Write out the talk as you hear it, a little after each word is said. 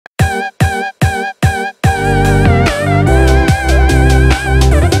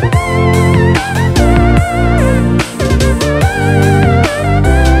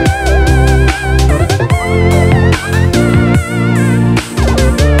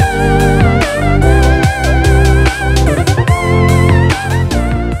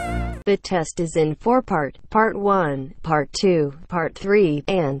test is in 4-part, Part 1, Part 2, Part 3,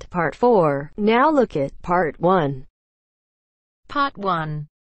 and Part 4. Now look at Part 1. Part 1.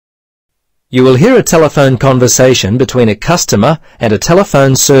 You will hear a telephone conversation between a customer and a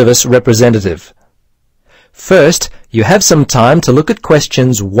telephone service representative. First, you have some time to look at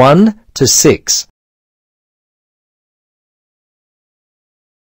questions 1 to 6.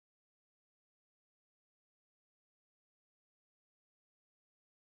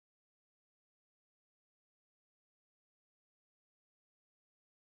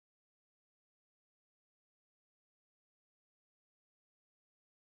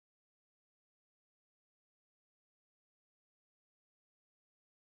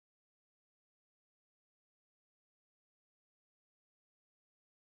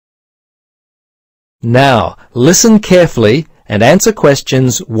 Now, listen carefully and answer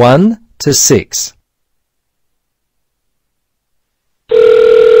questions 1 to 6.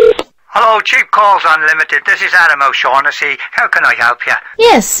 Hello, Cheap Calls Unlimited. This is Adam O'Shaughnessy. How can I help you?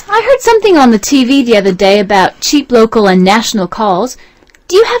 Yes, I heard something on the TV the other day about cheap local and national calls.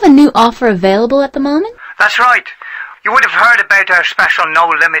 Do you have a new offer available at the moment? That's right. You would have heard about our special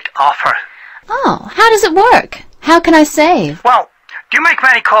no-limit offer. Oh, how does it work? How can I save? Well, do you make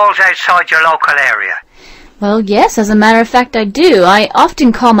many calls outside your local area? Well, yes, as a matter of fact, I do. I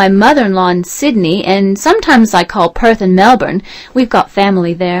often call my mother-in-law in Sydney, and sometimes I call Perth and Melbourne. We've got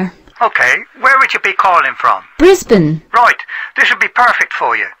family there. Okay, where would you be calling from? Brisbane. Right, this would be perfect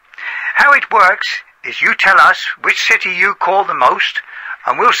for you. How it works is you tell us which city you call the most,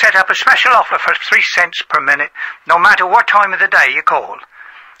 and we'll set up a special offer for 3 cents per minute, no matter what time of the day you call.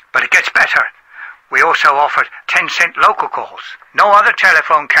 But it gets better. We also offer 10-cent local calls. No other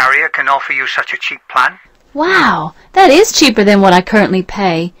telephone carrier can offer you such a cheap plan. Wow, that is cheaper than what I currently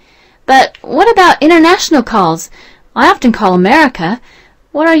pay. But what about international calls? I often call America.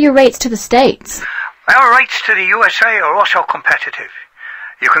 What are your rates to the States? Our rates to the USA are also competitive.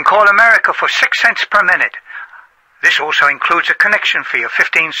 You can call America for 6 cents per minute. This also includes a connection fee of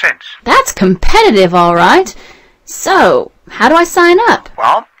 15 cents. That's competitive, all right. So, how do I sign up?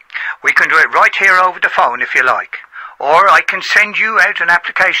 Well, we can do it right here over the phone if you like. Or I can send you out an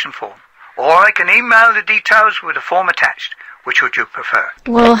application form. Or I can email the details with a form attached. Which would you prefer?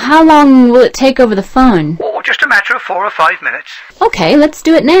 Well, how long will it take over the phone? Oh, just a matter of 4 or 5 minutes. Okay, let's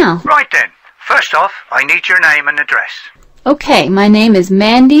do it now. Right then. First off, I need your name and address. Okay, my name is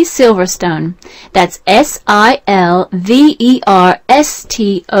Mandy Silverstone. That's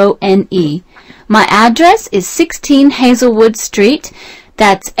Silverstone. My address is 16 Hazelwood Street.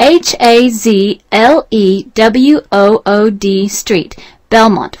 That's Hazlewood Street,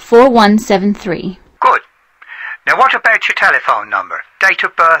 Belmont, 4173. Good. Now what about your telephone number, date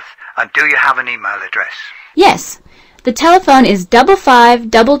of birth, and do you have an email address? Yes. The telephone is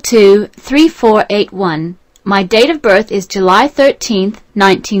 55223481. My date of birth is July 13th,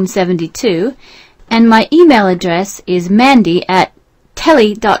 1972, and my email address is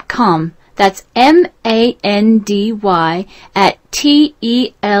mandy@tele.com. That's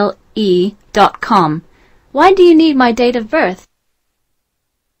MANDY@TELE.com. Why do you need my date of birth?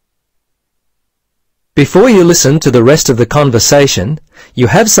 Before you listen to the rest of the conversation, you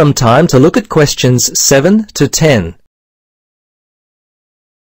have some time to look at questions 7 to 10.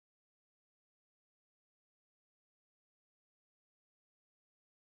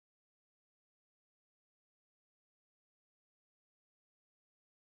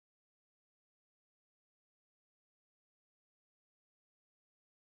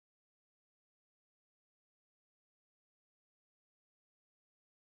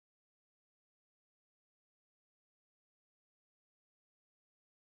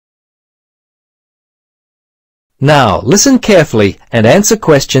 Now, listen carefully and answer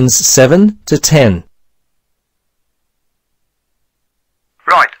questions 7 to 10.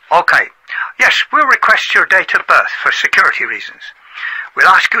 Right, okay. Yes, we'll request your date of birth for security reasons. We'll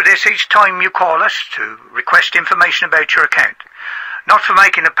ask you this each time you call us to request information about your account. Not for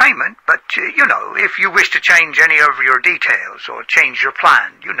making a payment, but, if you wish to change any of your details or change your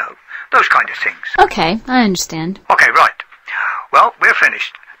plan, those kind of things. Okay, I understand. Okay, right. Well, we're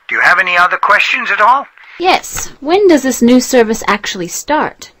finished. Do you have any other questions at all? Yes. When does this new service actually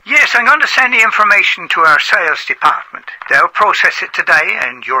start? Yes, I'm going to send the information to our sales department. They'll process it today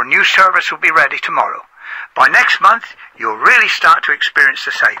and your new service will be ready tomorrow. By next month, you'll really start to experience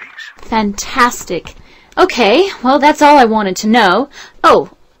the savings. Fantastic. Okay, well, that's all I wanted to know. Oh,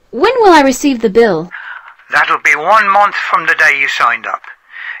 when will I receive the bill? That'll be 1 month from the day you signed up.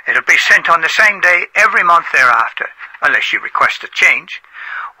 It'll be sent on the same day every month thereafter, unless you request a change.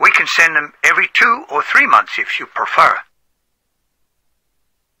 We can send them every 2 or 3 months if you prefer.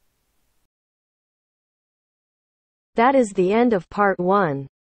 That is the end of part 1.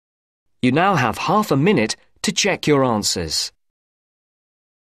 You now have half a minute to check your answers.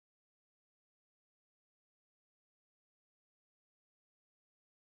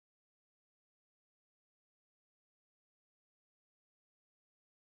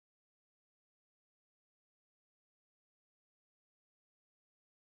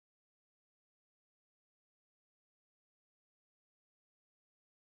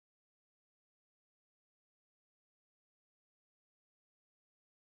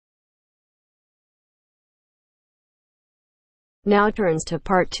 Now turns to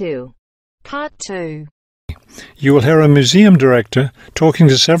part 2. Part 2. You will hear a museum director talking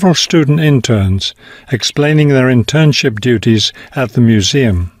to several student interns, explaining their internship duties at the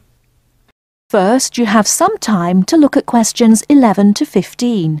museum. First, you have some time to look at questions 11 to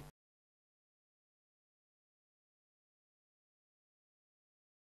 15.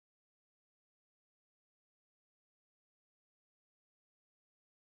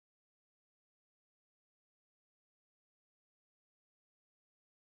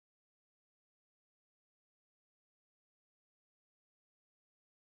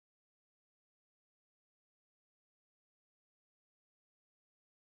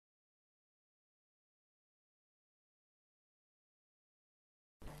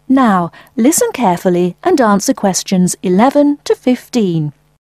 Now, listen carefully and answer questions 11 to 15.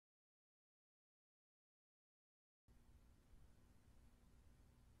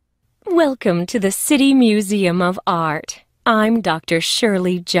 Welcome to the City Museum of Art. I'm Dr.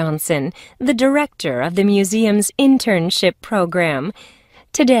 Shirley Johnson, the director of the museum's internship program.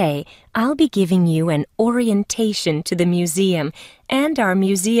 Today, I'll be giving you an orientation to the museum and our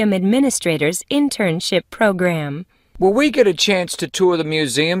museum administrator's internship program. Will we get a chance to tour the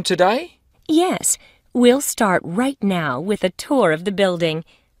museum today? Yes, we'll start right now with a tour of the building.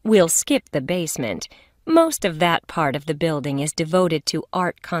 We'll skip the basement. Most of that part of the building is devoted to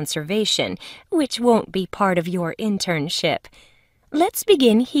art conservation, which won't be part of your internship. Let's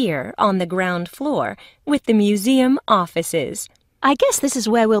begin here on the ground floor with the museum offices. I guess this is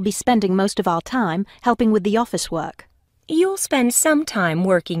where we'll be spending most of our time, helping with the office work. You'll spend some time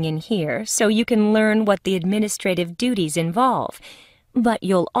working in here so you can learn what the administrative duties involve, but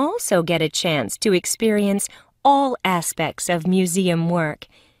you'll also get a chance to experience all aspects of museum work.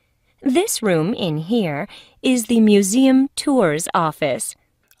 This room in here is the Museum Tours office.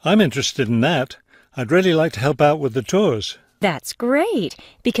 I'm interested in that. I'd really like to help out with the tours. That's great,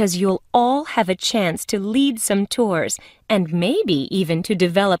 because you'll all have a chance to lead some tours and maybe even to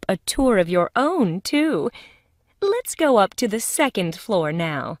develop a tour of your own, too. Let's go up to the second floor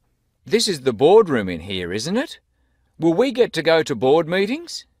now. This is the boardroom in here, isn't it? Will we get to go to board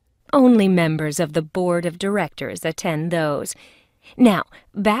meetings? Only members of the board of directors attend those. Now,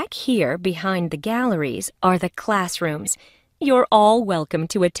 back here behind the galleries are the classrooms. You're all welcome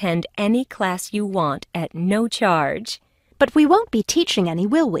to attend any class you want at no charge. But we won't be teaching any,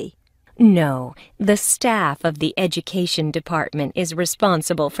 will we? No, the staff of the education department is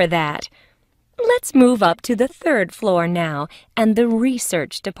responsible for that. Let's move up to the third floor now and the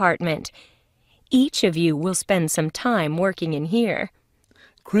research department. Each of you will spend some time working in here.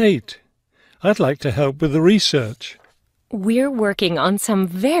 Great. I'd like to help with the research. We're working on some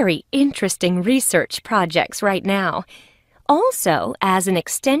very interesting research projects right now. Also, as an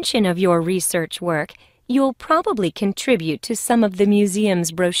extension of your research work, you'll probably contribute to some of the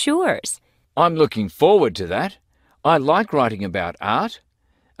museum's brochures. I'm looking forward to that. I like writing about art.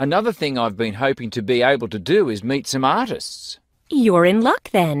 Another thing I've been hoping to be able to do is meet some artists. You're in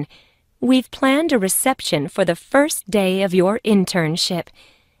luck then. We've planned a reception for the first day of your internship,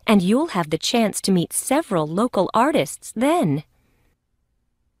 and you'll have the chance to meet several local artists then.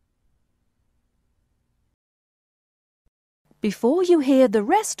 Before you hear the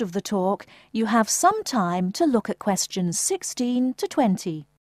rest of the talk, you have some time to look at questions 16 to 20.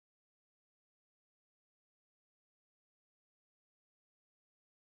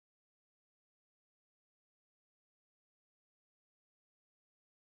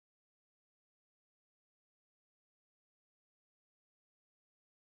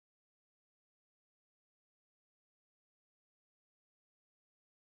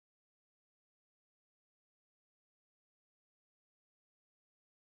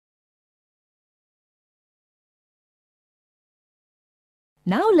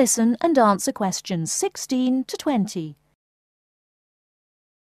 Now listen and answer questions 16 to 20.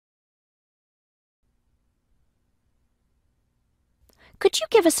 Could you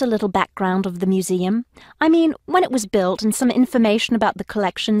give us a little background of the museum? I mean, when it was built and some information about the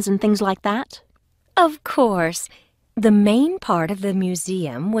collections and things like that? Of course. The main part of the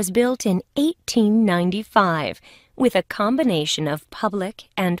museum was built in 1895, with a combination of public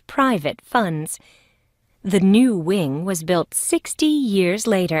and private funds. The new wing was built 60 years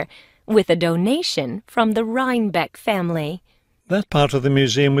later with a donation from the Rhinebeck family. That part of the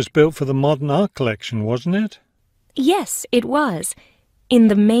museum was built for the modern art collection, wasn't it? Yes, it was. In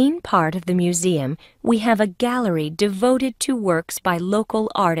the main part of the museum, we have a gallery devoted to works by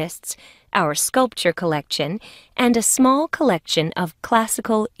local artists, our sculpture collection, and a small collection of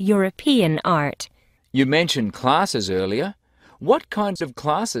classical European art. You mentioned classes earlier. What kinds of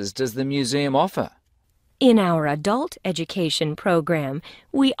classes does the museum offer? In our adult education program,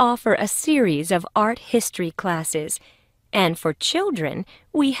 we offer a series of art history classes, and for children,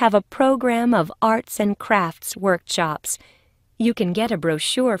 we have a program of arts and crafts workshops. You can get a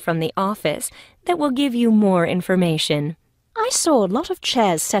brochure from the office that will give you more information. I saw a lot of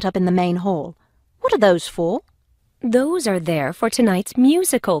chairs set up in the main hall. What are those for? Those are there for tonight's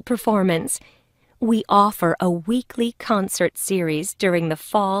musical performance. We offer a weekly concert series during the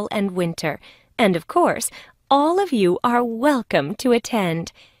fall and winter, and of course, all of you are welcome to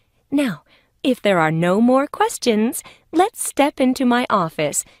attend. Now, if there are no more questions, let's step into my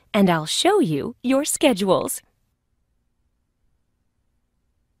office and I'll show you your schedules.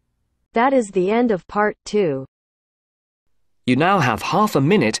 That is the end of part 2. You now have half a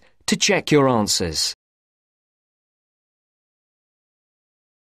minute to check your answers.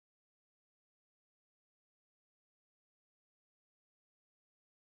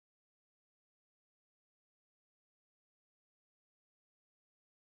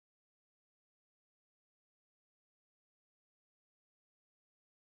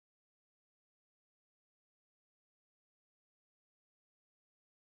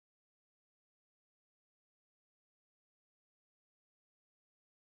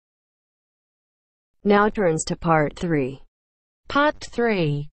 Now turns to part 3. Part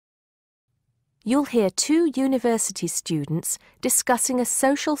 3. You'll hear 2 university students discussing a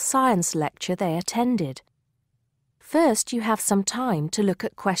social science lecture they attended. First, you have some time to look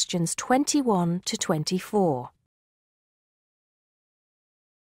at questions 21 to 24.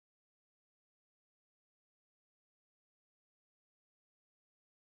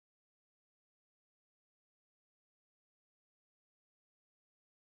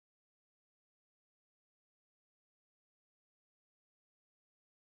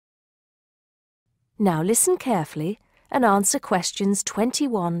 Now listen carefully and answer questions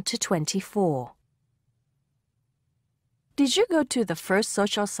 21 to 24. Did you go to the first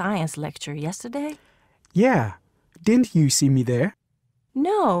social science lecture yesterday? Yeah. Didn't you see me there?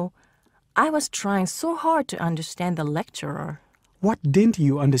 No. I was trying so hard to understand the lecturer. What didn't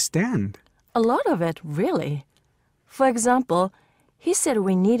you understand? A lot of it, really. For example, he said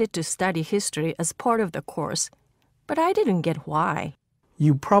we needed to study history as part of the course, but I didn't get why.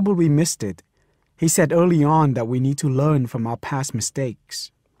 You probably missed it. He said early on that we need to learn from our past mistakes.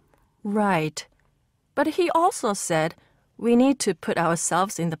 Right. But he also said we need to put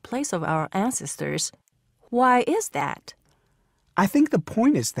ourselves in the place of our ancestors. Why is that? I think the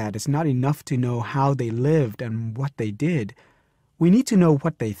point is that it's not enough to know how they lived and what they did. We need to know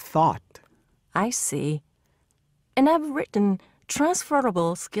what they thought. I see. And I've written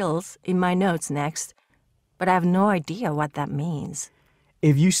transferable skills in my notes next, but I have no idea what that means.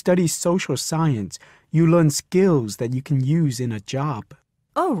 If you study social science, you learn skills that you can use in a job.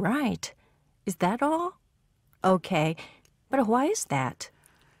 Oh, right. Is that all? Okay, but why is that?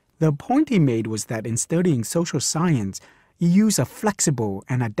 The point he made was that in studying social science, you use a flexible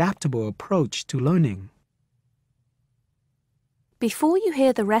and adaptable approach to learning. Before you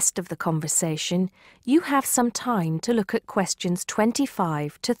hear the rest of the conversation, you have some time to look at questions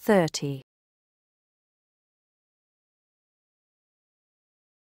 25 to 30.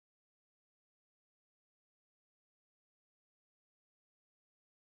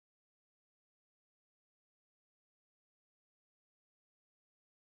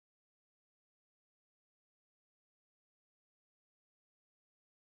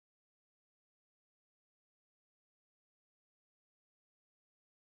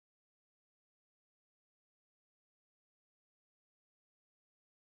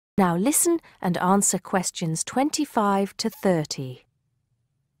 Now listen and answer questions 25 to 30.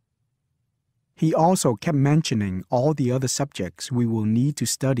 He also kept mentioning all the other subjects we will need to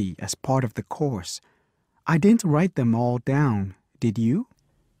study as part of the course. I didn't write them all down, did you?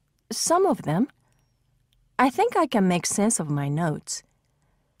 Some of them. I think I can make sense of my notes.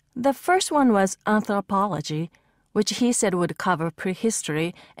 The first one was anthropology, which he said would cover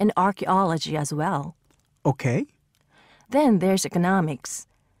prehistory and archaeology as well. Okay. Then there's economics.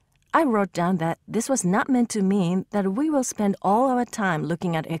 I wrote down that this was not meant to mean that we will spend all our time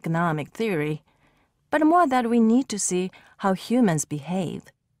looking at economic theory, but more that we need to see how humans behave.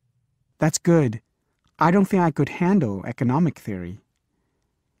 That's good. I don't think I could handle economic theory.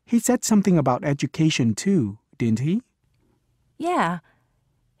 He said something about education too, didn't he? Yeah.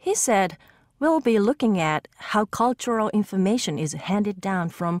 He said we'll be looking at how cultural information is handed down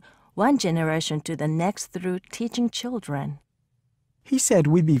from one generation to the next through teaching children. He said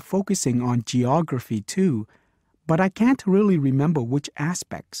we'd be focusing on geography too, but I can't really remember which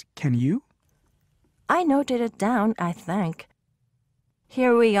aspects. Can you? I noted it down, I think.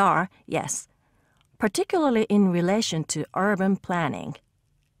 Here we are, yes, particularly in relation to urban planning.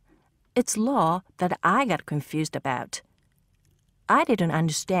 It's law that I got confused about. I didn't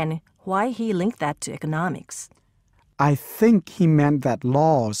understand why he linked that to economics. I think he meant that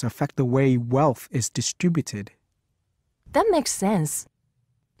laws affect the way wealth is distributed. That makes sense.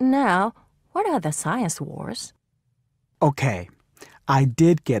 Now, what are the science wars? Okay, I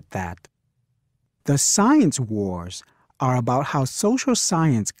did get that. The science wars are about how social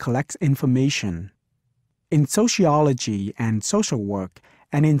science collects information. In sociology and social work,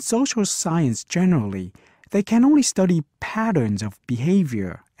 and in social science generally, they can only study patterns of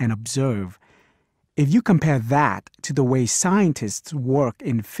behavior and observe. If you compare that to the way scientists work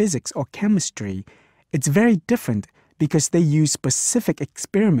in physics or chemistry, it's very different because they use specific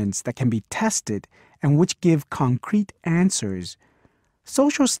experiments that can be tested and which give concrete answers.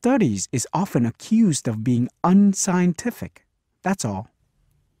 Social studies is often accused of being unscientific. That's all.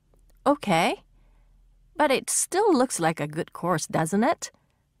 Okay. But it still looks like a good course, doesn't it?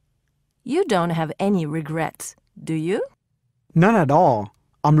 You don't have any regrets, do you? None at all.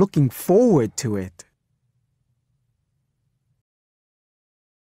 I'm looking forward to it.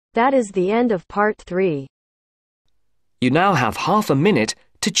 That is the end of part 3. You now have half a minute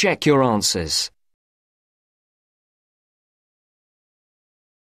to check your answers.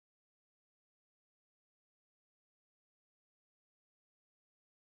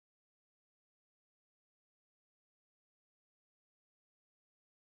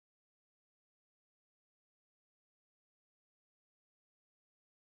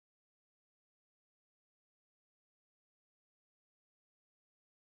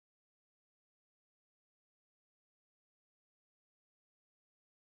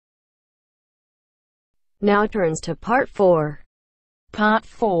 Now turns to part 4. Part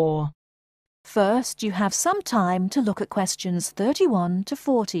 4. First, you have some time to look at questions 31 to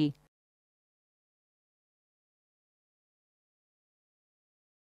 40.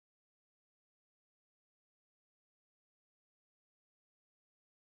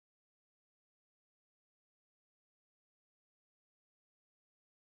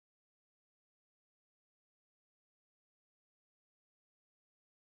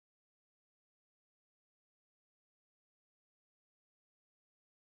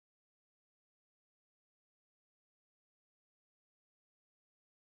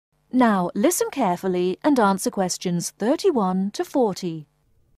 Now, listen carefully and answer questions 31 to 40.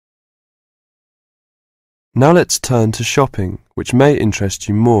 Now let's turn to shopping, which may interest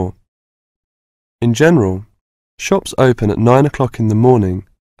you more. In general, shops open at 9 o'clock in the morning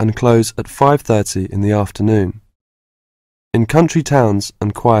and close at 5:30 in the afternoon. In country towns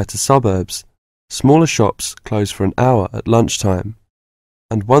and quieter suburbs, smaller shops close for an hour at lunchtime,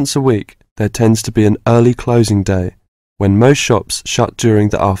 and once a week there tends to be an early closing day when most shops shut during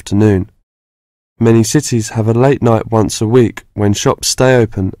the afternoon. Many cities have a late night once a week when shops stay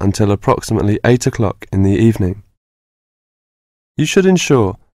open until approximately 8 o'clock in the evening. You should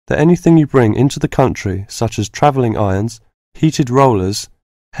ensure that anything you bring into the country, such as travelling irons, heated rollers,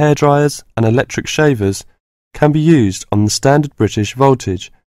 hairdryers and electric shavers, can be used on the standard British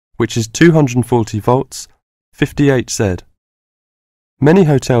voltage, which is 240 volts, 58Z. Many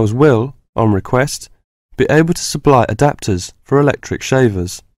hotels will, on request, be able to supply adapters for electric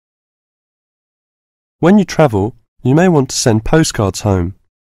shavers. When you travel, you may want to send postcards home.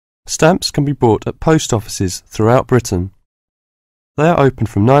 Stamps can be bought at post offices throughout Britain. They are open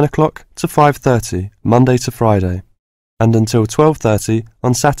from 9 o'clock to 5:30 Monday to Friday, and until 12:30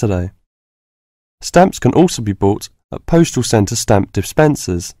 on Saturday. Stamps can also be bought at postal centre stamp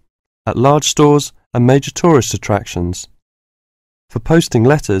dispensers, at large stores and major tourist attractions. For posting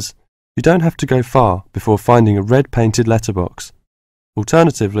letters, you don't have to go far before finding a red painted letterbox.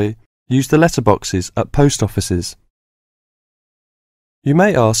 Alternatively, use the letterboxes at post offices. You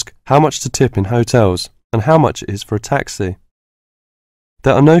may ask how much to tip in hotels and how much it is for a taxi.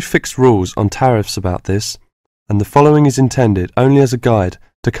 There are no fixed rules on tariffs about this, and the following is intended only as a guide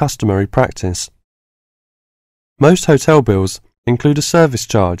to customary practice. Most hotel bills include a service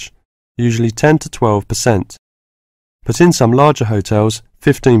charge, usually 10 to 12%, but in some larger hotels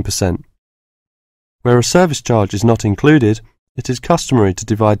 15%. Where a service charge is not included, it is customary to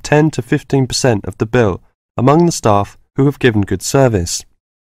divide 10 to 15% of the bill among the staff who have given good service.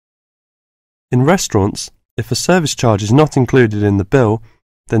 In restaurants, if a service charge is not included in the bill,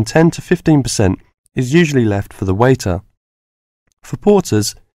 then 10 to 15% is usually left for the waiter. For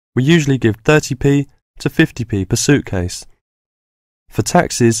porters, we usually give 30p to 50p per suitcase. For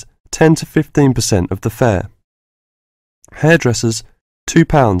taxis, 10 to 15% of the fare. Hairdressers,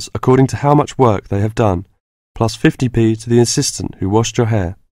 £2 according to how much work they have done, plus 50p to the assistant who washed your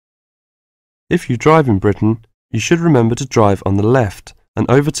hair. If you drive in Britain, you should remember to drive on the left and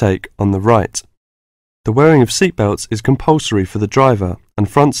overtake on the right. The wearing of seatbelts is compulsory for the driver and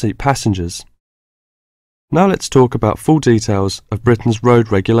front seat passengers. Now let's talk about full details of Britain's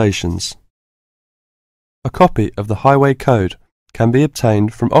road regulations. A copy of the Highway Code can be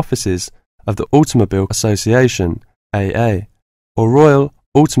obtained from offices of the Automobile Association, AA, or Royal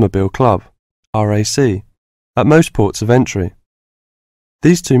Automobile Club, RAC, at most ports of entry.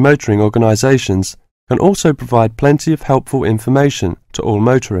 These two motoring organisations can also provide plenty of helpful information to all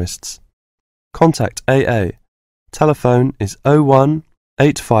motorists. Contact AA. Telephone is 01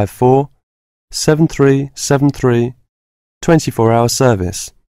 854 7373, 24-hour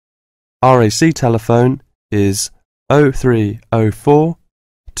service. RAC telephone is 0304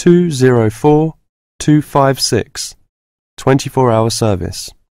 204 256, 24-hour service.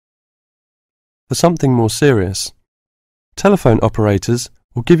 For something more serious, telephone operators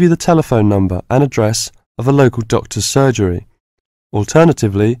will give you the telephone number and address of a local doctor's surgery.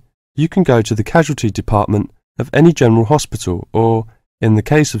 Alternatively, you can go to the casualty department of any general hospital or, in the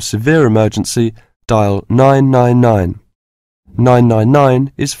case of severe emergency, dial 999.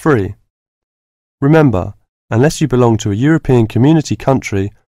 999 is free. Remember, unless you belong to a European Community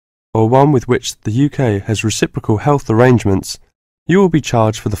country or one with which the UK has reciprocal health arrangements, you will be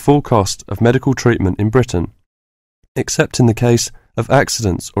charged for the full cost of medical treatment in Britain, except in the case of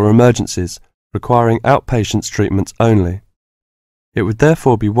accidents or emergencies requiring outpatients treatment only. It would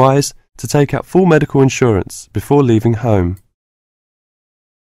therefore be wise to take out full medical insurance before leaving home.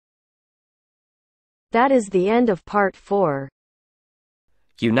 That is the end of part 4.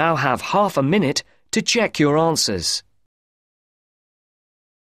 You now have half a minute to check your answers.